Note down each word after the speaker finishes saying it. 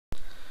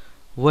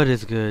What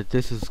is good?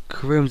 This is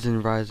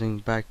Crimson Rising,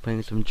 back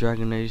playing some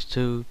Dragon Age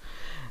 2.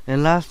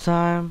 And last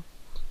time,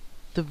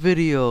 the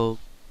video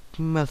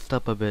messed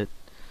up a bit,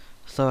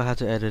 so I had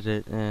to edit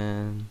it,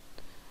 and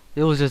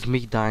it was just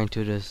me dying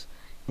to this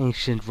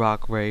ancient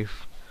rock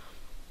wraith.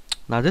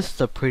 Now this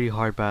is a pretty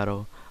hard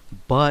battle,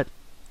 but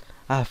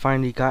I have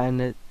finally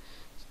gotten it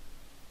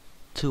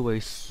to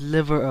a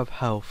sliver of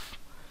health.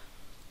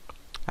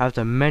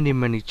 After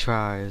many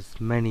tries,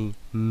 many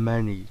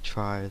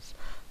tries.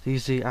 So you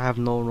see, I have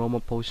no normal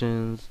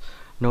potions,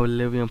 no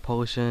Lyrium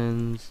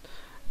potions,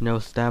 no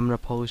stamina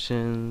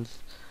potions.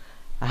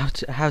 I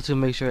have to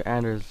make sure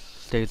Anders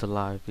stays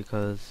alive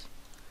because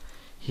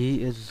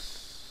he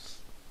is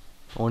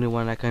the only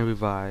one I can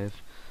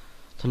revive.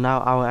 So now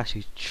I will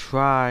actually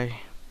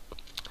try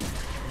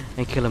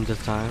and kill him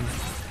this time.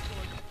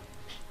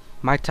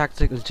 My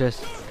tactic is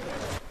just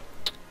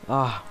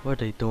what are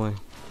they doing?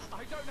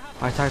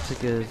 My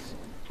tactic is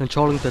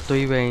controlling the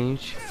 3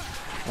 range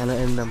and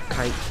letting them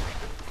kite.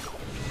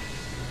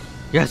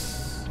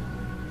 Yes!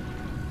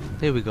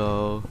 There we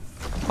go.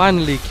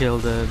 Finally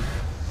killed him.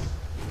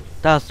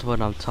 That's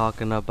what I'm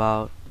talking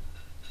about.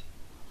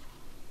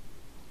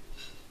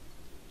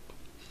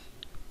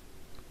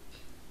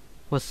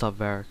 What's up,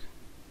 Varric?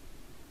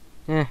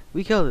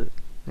 We killed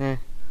it.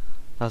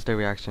 That's their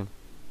reaction.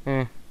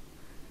 Whew.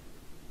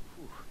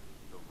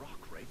 The rock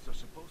wraiths are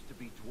supposed to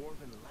be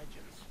dwarven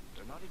legends.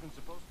 They're not even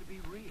supposed to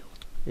be real.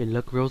 It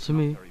looked real to Not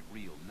me. very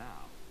real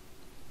now.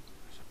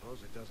 I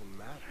suppose it doesn't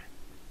matter.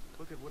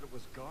 Look at what it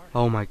was guarding.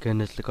 Oh my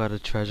goodness, look at the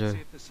treasure. See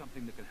if there's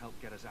something that can help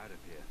get us out of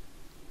here.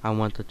 I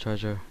want the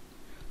treasure.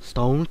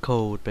 Stone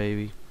cold,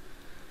 baby.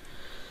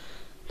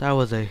 That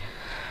was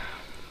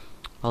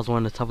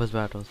one of the toughest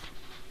battles.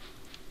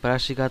 But I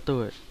actually got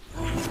through it.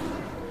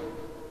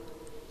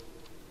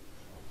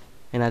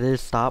 And I did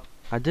stop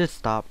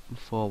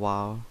for a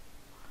while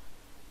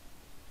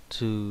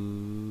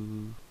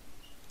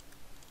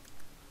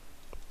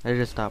I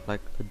did stop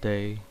like a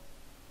day.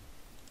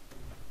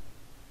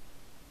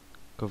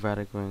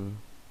 Chromatic ring.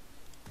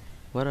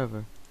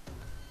 Whatever.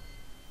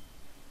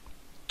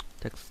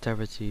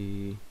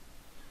 Dexterity.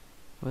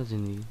 What does he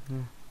need?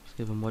 Let's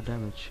give him more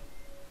damage.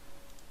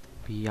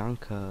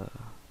 Bianca.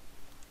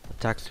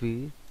 Attack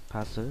speed.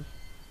 Passive.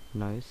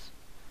 Nice.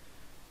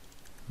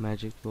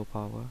 Magic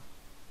willpower.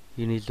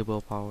 He needs the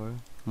willpower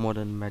more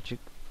than magic.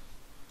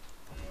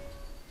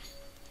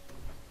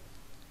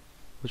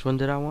 Which one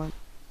did I want?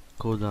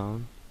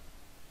 Cooldown.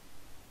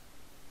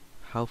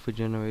 Health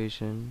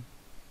regeneration.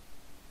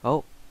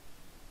 Oh,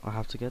 I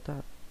have to get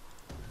that.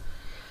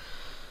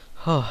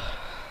 Oh,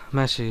 I'm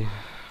actually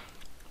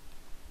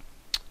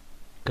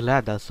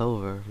glad that's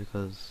over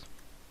because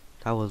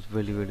that was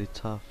really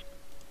tough.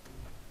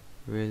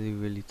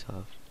 Really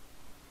tough.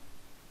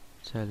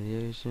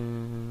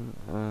 Retaliation.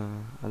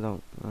 I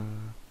don't.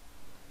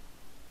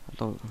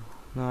 No,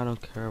 I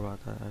don't care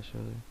about that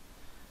actually.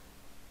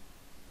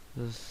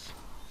 Just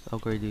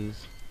upgrade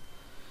these.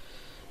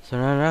 So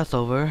now that's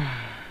over,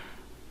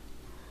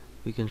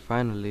 we can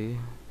finally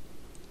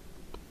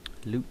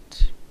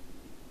loot.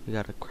 We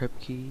got a crypt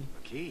key.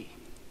 A key.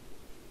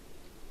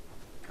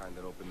 The kind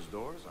that opens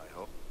doors, I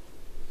hope.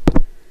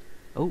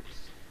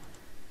 Oops.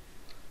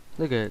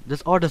 Look at it.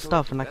 There's all this So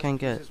stuff the and I best can't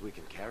get. pieces we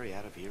can carry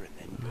out of here and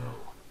then go.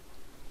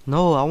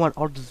 No, I want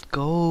all this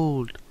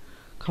gold.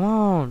 Come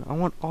on, I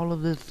want all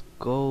of this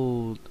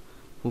gold.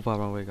 Move out of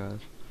my way, guys.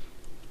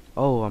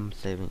 Oh, I'm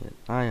saving it.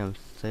 I am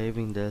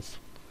saving this.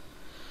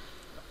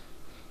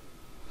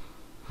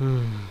 I'd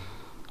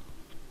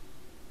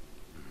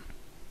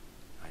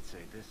say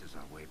this is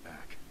our way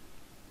back.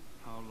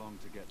 How long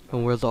to get back?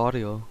 And where's the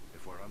audio?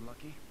 If we're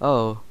unlucky,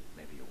 Oh.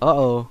 maybe a week.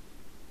 Uh-oh.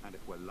 And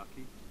if we're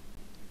lucky,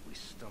 we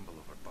stumble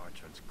over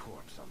Bartrand's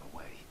corpse on the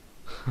way.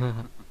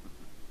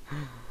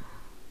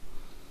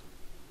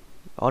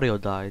 Audio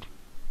died.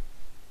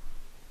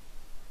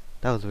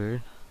 That was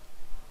weird.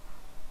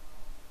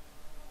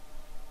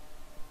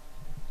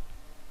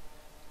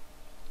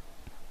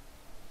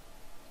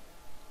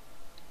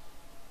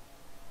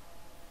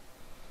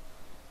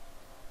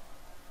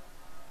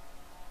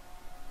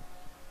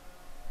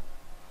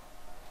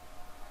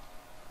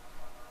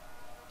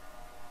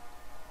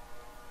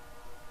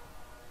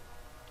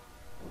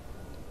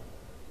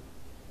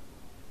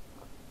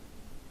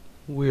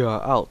 We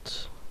are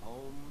out.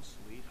 Home,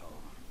 sweet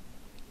home.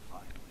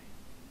 Finally.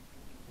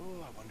 Oh,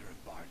 I wonder if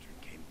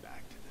Bartrand came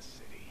back to the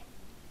city.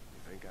 You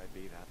think I'd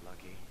be that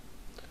lucky?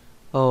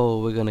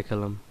 Oh, we're gonna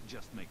kill him.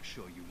 Just make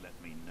sure you let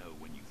me know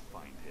when you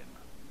find him.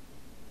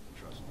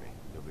 Trust me,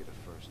 you'll be the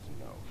first to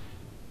know.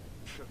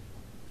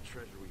 The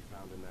treasure we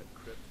found in that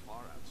crypt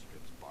far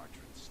outstrips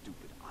Bartrand's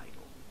stupid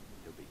idol.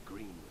 He'll be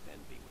green with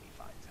envy when he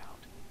finds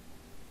out.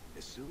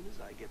 As soon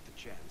as I get the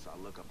chance, I'll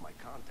look up my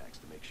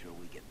contacts to make sure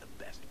we get the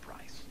best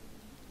price.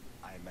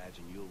 I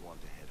imagine you'll want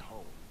to head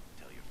home.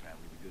 Tell your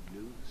family the good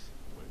news.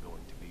 We're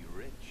going to be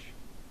rich.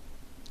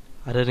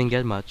 I didn't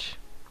get much.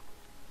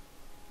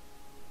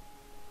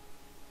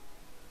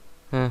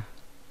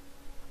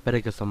 Better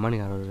get some money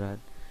out of that.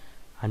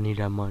 I need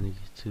that money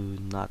to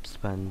not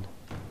spend.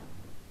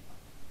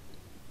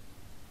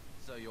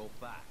 you're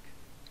back.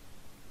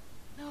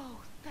 No,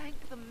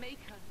 thank the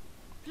Maker.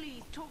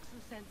 Please, talk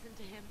some sense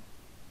into him.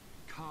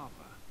 Carver,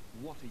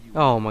 what are you...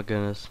 Oh my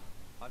goodness.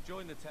 I've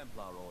joined the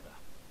Templar Order.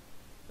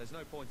 There's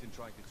no point in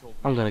trying to talk me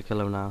I'm gonna out.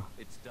 kill him now.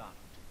 It's done.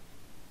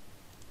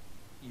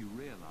 You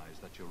realize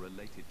that you're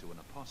related to an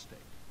apostate?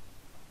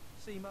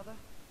 See, Mother?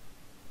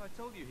 I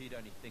told you he'd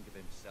only think of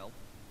himself.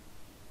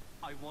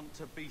 I want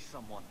to be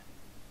someone.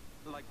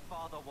 Like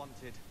Father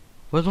wanted.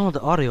 What's wrong with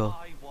the audio?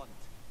 I want.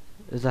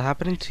 Is that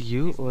happening to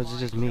you, It's or is it my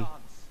just me?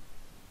 chance.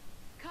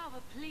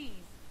 Carver, please.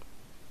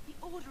 The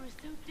Order is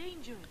so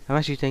dangerous. I'm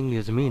actually thinking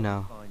it's me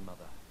now. Fine,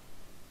 Mother.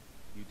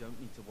 You don't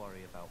need to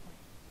worry about me.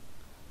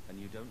 And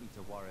you don't need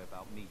to worry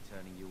about me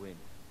turning you in.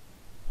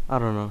 I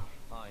don't know.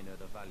 I know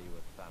the value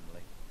of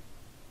family.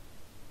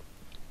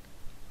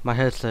 My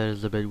headset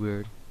is a bit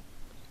weird.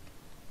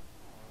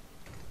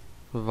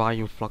 The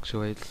volume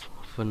fluctuates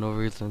for no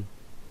reason.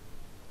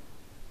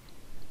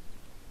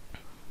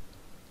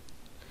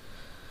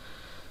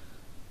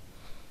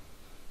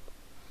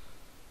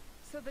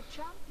 So the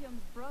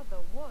champion's brother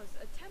was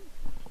a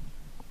Templar.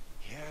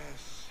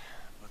 Yes,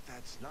 but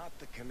that's not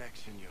the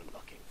connection you're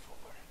looking for.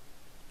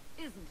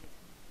 Isn't it?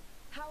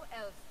 How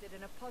else did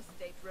an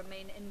apostate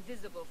remain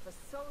invisible for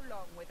so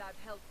long without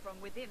help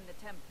from within the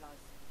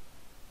Templars?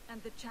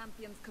 And the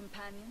champion's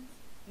companions?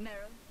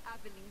 Merrill,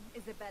 Aveline,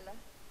 Isabella?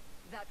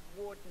 That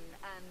Warden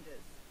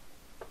Anders?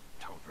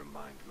 Don't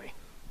remind me.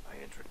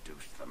 I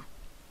introduced them.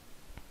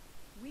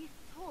 We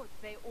thought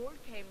they all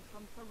came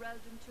from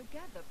Ferelden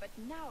together, but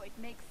now it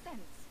makes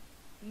sense.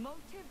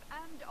 Motive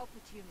and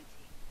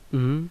opportunity.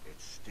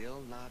 It's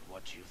still not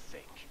what you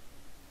think.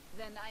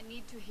 Then I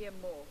need to hear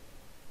more.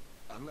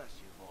 Unless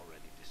you've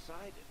already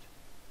decided.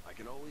 I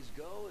can always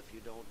go if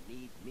you don't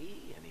need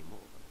me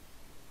anymore.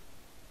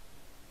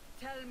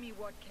 Tell me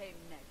what came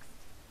next.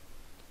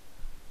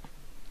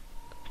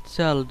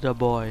 Tell the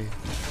boy.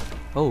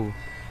 Oh.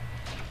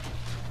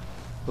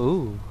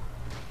 Ooh.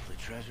 The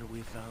treasure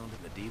we found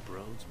in the deep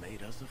roads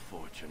made us a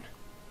fortune.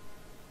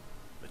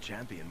 The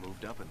champion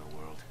moved up in the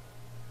world.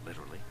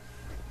 Literally.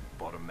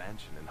 Bought a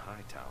mansion in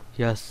Hightown.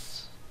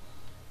 Yes.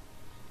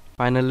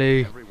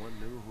 Finally. Everyone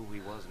knew who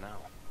he was now.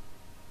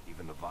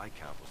 Even the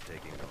Viscount was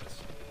taking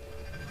notice.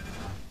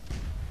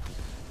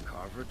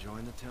 Carver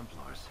joined the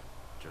Templars,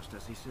 just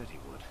as he said he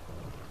would.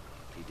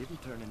 He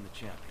didn't turn in the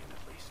champion,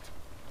 at least.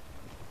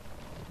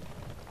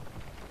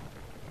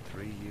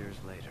 3 years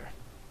later,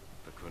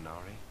 the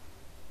Qunari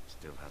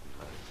still hadn't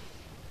left.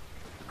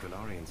 The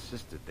Qunari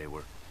insisted they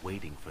were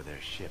waiting for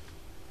their ship.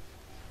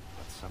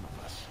 But some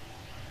of us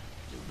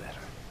knew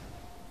better.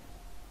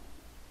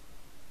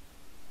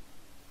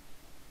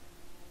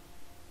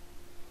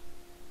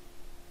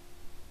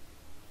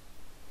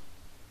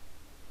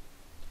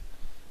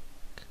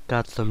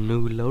 Got some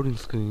new loading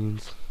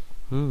screens.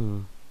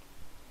 I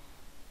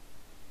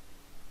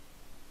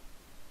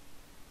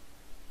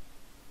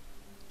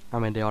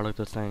mean, they all look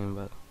the same,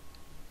 but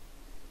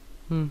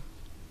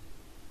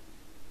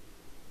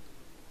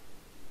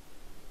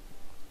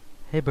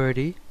Hey,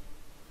 birdie.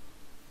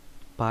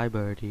 Bye,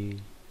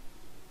 birdie.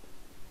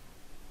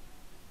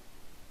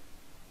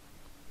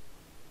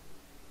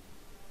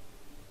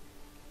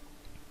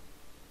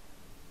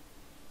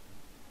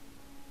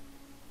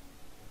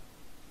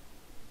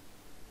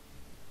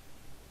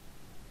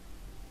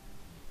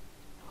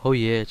 Oh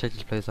yeah, check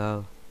this place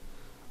out.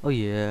 Oh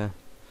yeah.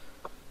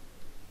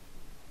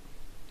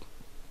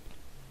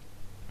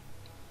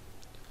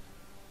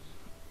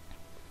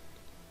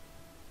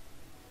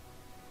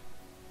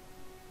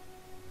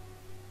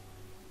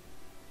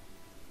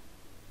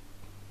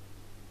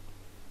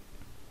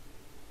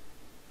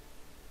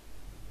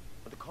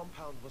 The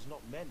compound was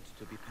not meant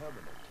to be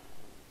permanent.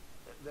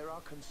 There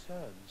are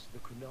concerns the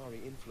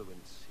Qunari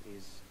influence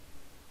is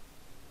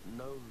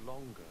no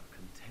longer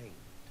contained.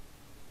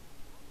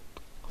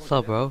 What's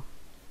up, bro?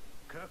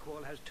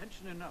 Kirkwall has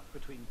tension enough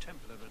between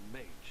Templar and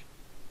Mage,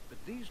 but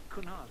these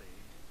Qunari,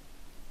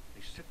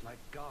 they sit like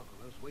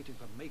gargoyles waiting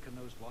for Maker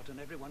knows what, and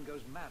everyone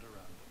goes mad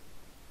around them.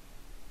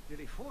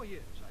 Nearly 4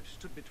 years I've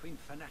stood between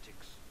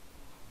fanatics.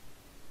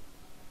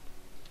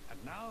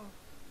 And now,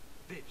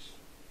 this.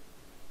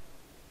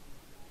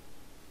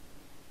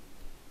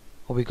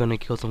 Are we gonna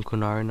kill some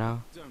Qunari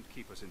now? Don't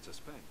keep us in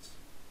suspense.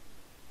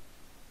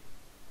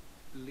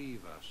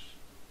 Leave us.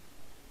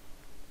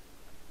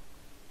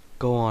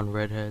 Go on,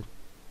 redhead.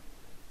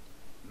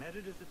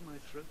 Meredith at my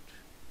throat,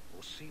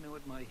 Orsino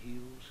at my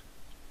heels,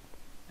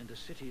 and a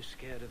city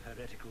scared of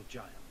heretical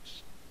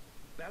giants.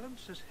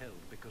 Balance is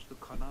held because the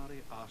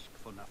Qunari ask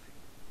for nothing.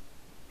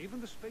 Even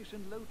the space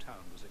in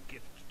Lowtown was a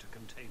gift to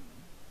contain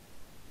them.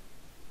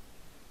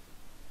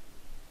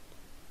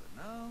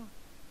 But now,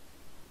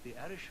 the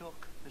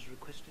Arishok has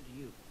requested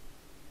you,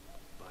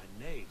 by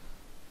name.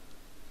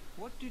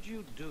 What did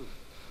you do?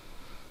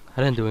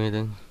 I didn't do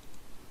anything.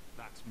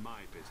 That's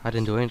my business. I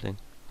didn't do anything.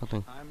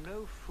 Nothing. I'm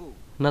no fool.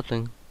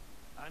 Nothing.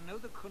 I know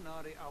the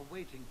Qunari are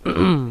waiting for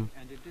something,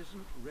 and it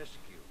isn't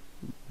rescue.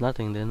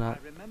 Nothing. They're I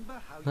not.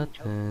 remember how you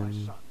helped my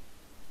Nothing. son.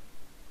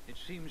 It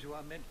seems you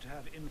are meant to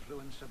have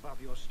influence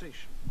above your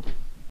station.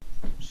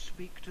 Speak.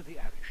 speak to the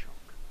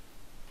Arishok.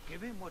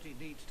 Give him what he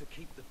needs to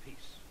keep the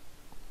peace.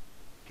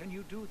 Can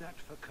you do that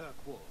for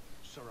Kirkwall,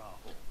 Sarah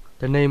Hawk?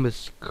 The name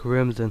is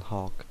Crimson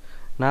Hawk,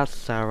 not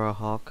Sarah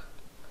Hawk.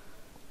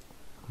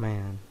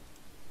 Man.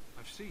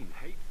 I've seen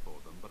hate for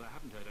them, but I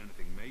haven't heard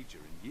anything major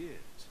in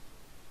years.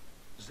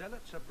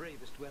 Zealots are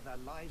bravest where their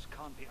lies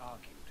can't be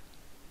argued,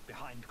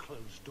 behind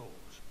closed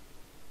doors.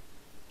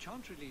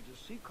 Chantry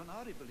leaders see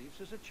Qunari beliefs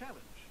as a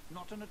challenge,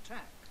 not an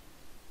attack.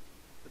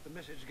 But the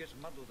message gets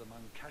muddled among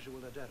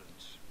casual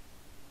adherents.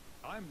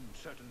 I'm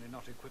certainly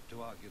not equipped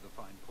to argue the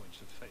fine points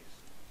of faith.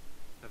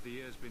 Have the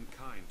years been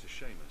kind to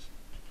Seamus?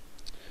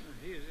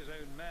 He is his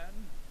own man.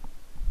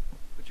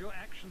 But your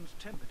actions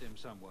tempered him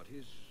somewhat.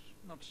 He's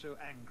not so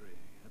angry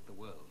at the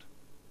world.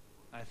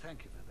 I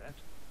thank you for that.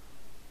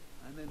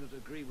 I may not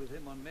agree with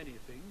him on many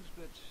things,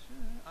 but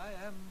I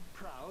am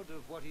proud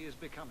of what he is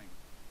becoming.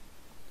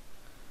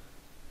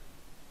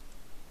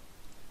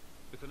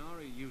 The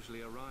Qunari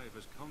usually arrive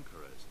as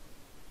conquerors.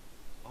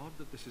 Odd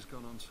that this has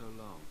gone on so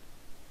long.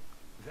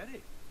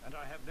 Very, and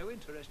I have no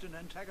interest in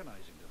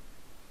antagonizing them.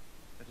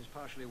 That is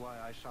partially why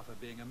I suffer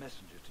being a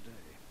messenger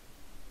today.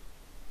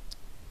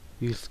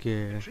 You The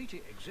scared.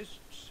 treaty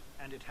exists,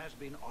 and it has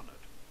been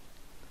honored.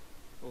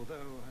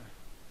 Although,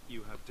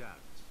 You have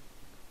doubts.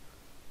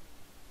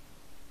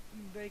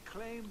 they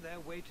claim they're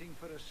waiting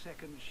for a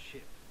second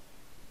ship.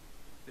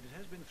 But it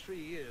has been 3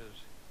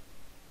 years.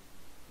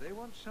 They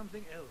want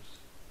something else.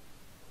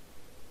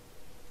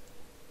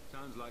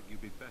 Sounds like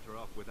you'd be better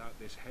off without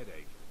this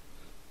headache.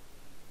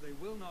 They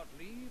will not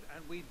leave,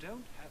 and we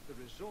don't have the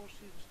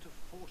resources to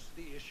force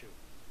the issue.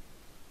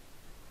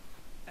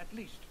 At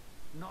least,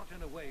 not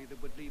in a way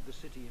that would leave the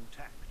city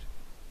intact.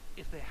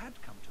 If they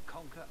had come to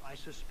conquer, I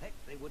suspect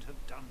they would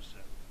have done so.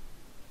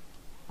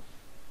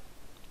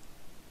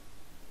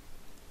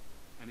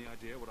 Any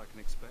idea what I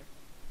can expect?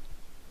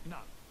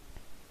 None.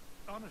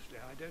 Honestly,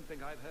 I don't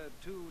think I've heard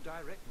 2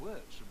 direct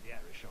words from the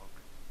Arishok.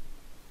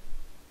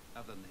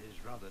 Other than his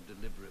rather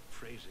deliberate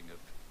phrasing of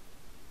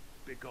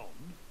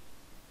begone.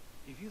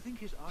 If you think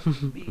his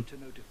asking me to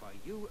notify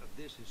you of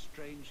this is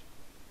strange,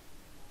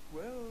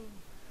 well,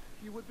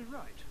 you would be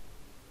right.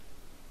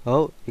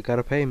 Oh, you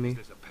gotta pay me. Is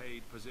this a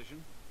paid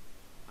position?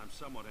 I'm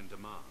somewhat in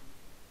demand.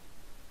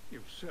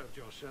 You've served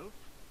yourself,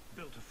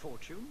 built a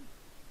fortune.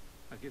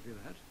 I give you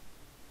that.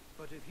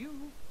 But if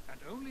you, and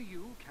only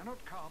you,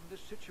 cannot calm this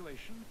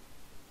situation,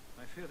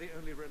 I fear the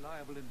only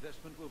reliable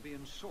investment will be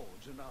in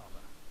swords and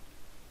armor.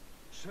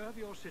 Serve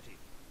your city,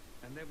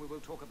 and then we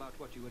will talk about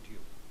what you are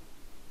due.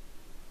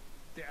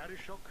 The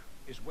Arishok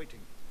is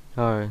waiting.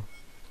 Alright,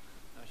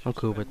 I should I'm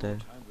cool with spend more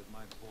that. time with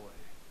my boy.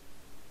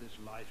 This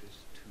life is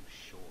too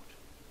short.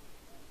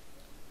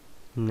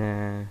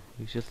 Nah,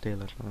 you should stay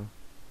like that.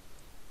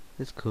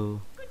 It's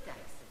cool. Good day,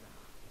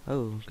 Sarah.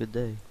 Oh, good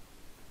day.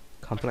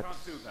 Complex. I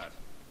can't do that.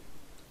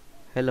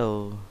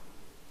 Hello.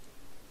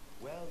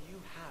 Well,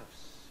 you have,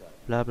 sir.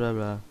 Blah blah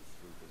blah.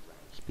 Through the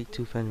ranks. Speak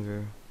to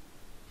Fenrir.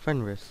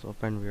 Fenris or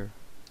Fenrir.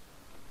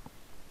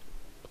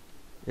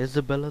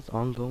 Isabella's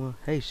ongoing.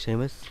 Hey,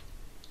 Seamus.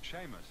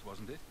 Seamus,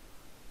 wasn't it?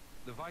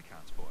 The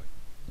Viscount's boy.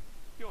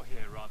 You're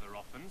here rather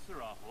often,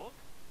 Sarah Hawk.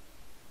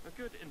 A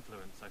good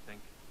influence, I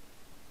think.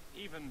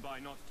 Even by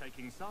not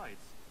taking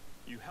sides,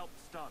 you helped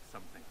start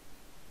something.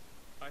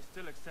 I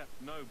still accept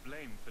no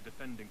blame for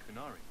defending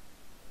Qunari,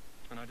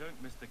 and I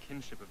don't miss the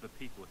kinship of the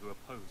people who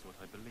oppose what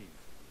I believe.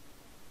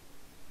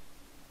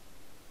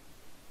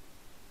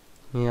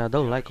 Yeah, I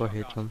don't The like or Arishok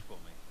hate asked them. for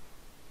me.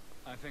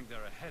 I think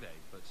they're a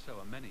headache, but so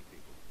are many people.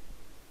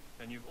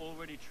 Then you've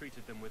already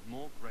treated them with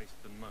more grace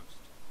than most.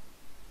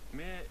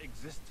 Mere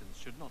existence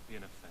should not be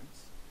an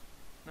offense,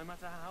 no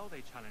matter how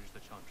they challenge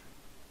the Chantry.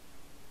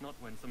 Not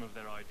when some of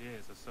their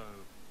ideas are so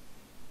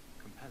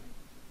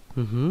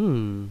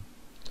compelling.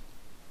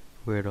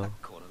 Weirdo.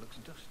 That corner looks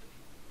dusty.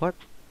 What?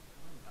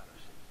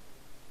 Embarrassing.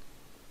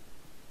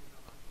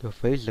 Your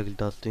face looks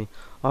dusty.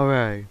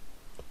 Alright.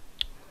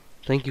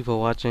 Thank you for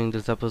watching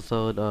this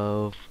episode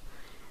of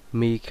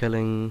me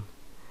killing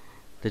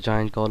the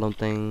giant golem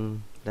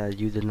thing that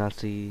you did not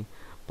see,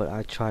 but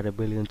I tried a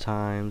billion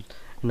times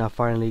and I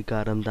finally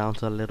got him down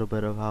to a little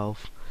bit of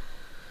health.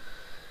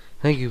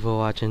 Thank you for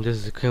watching.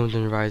 This is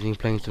Crimson Rising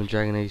playing some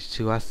Dragon Age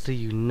 2. I'll see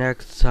you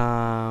next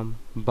time.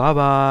 Bye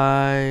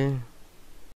bye.